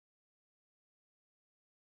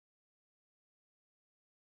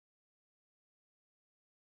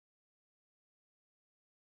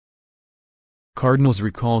Cardinals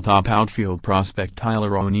recall top outfield prospect Tyler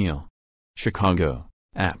ONeill. Chicago,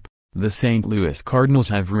 App. The St. Louis Cardinals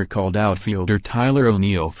have recalled outfielder Tyler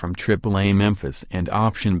ONeill from Triple-A Memphis and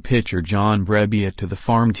option pitcher John Brebbia to the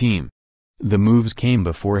farm team. The moves came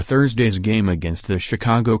before Thursday's game against the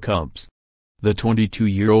Chicago Cubs. The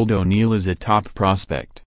 22-year-old ONeill is a top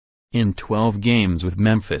prospect. In 12 games with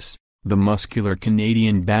Memphis, the muscular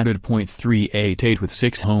Canadian batted .388 with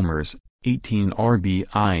 6 homers, 18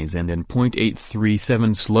 RBIs and an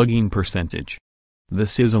 .837 slugging percentage. The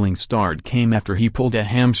sizzling start came after he pulled a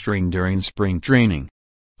hamstring during spring training.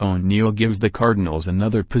 ONeill gives the Cardinals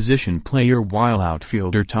another position player while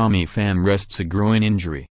outfielder Tommy Pham rests a groin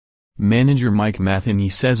injury. Manager Mike Matheny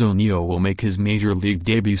says ONeill will make his major league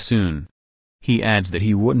debut soon. He adds that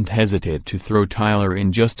he wouldn't hesitate to throw Tyler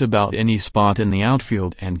in just about any spot in the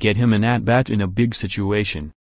outfield and get him an at-bat in a big situation.